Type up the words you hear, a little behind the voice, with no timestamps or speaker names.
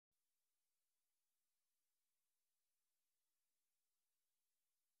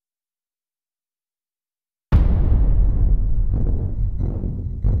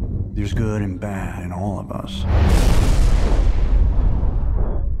There's good and bad in all of us.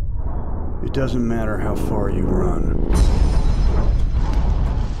 It doesn't matter how far you run.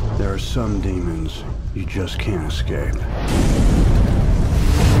 There are some demons you just can't escape.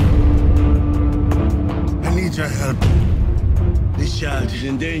 I need your help. This child is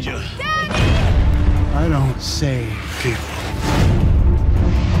in danger. I don't save people.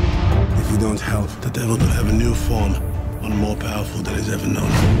 If we don't help, the devil will have a new form, one more powerful than he's ever known.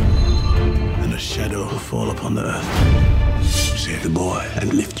 And a shadow will fall upon the earth. Save the boy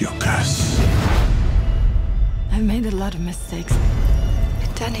and lift your curse. I've made a lot of mistakes,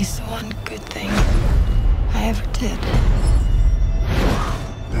 but Danny's the one good thing I ever did.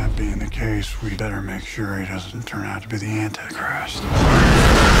 That being the case, we better make sure he doesn't turn out to be the Antichrist.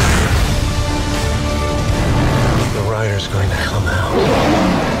 The rider's going to come out.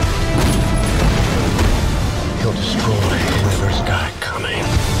 He'll destroy whoever's got it coming.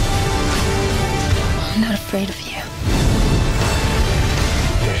 I'm not afraid of you.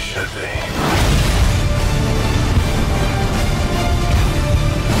 You should be.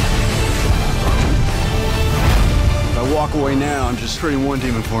 If I walk away now, I'm just trading one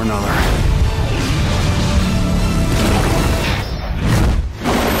demon for another.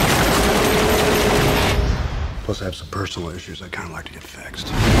 Plus, I have some personal issues I'd kind of like to get fixed.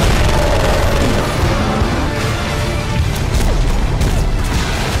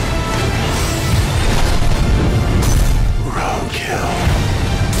 Roadkill.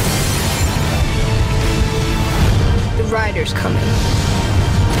 The rider's coming.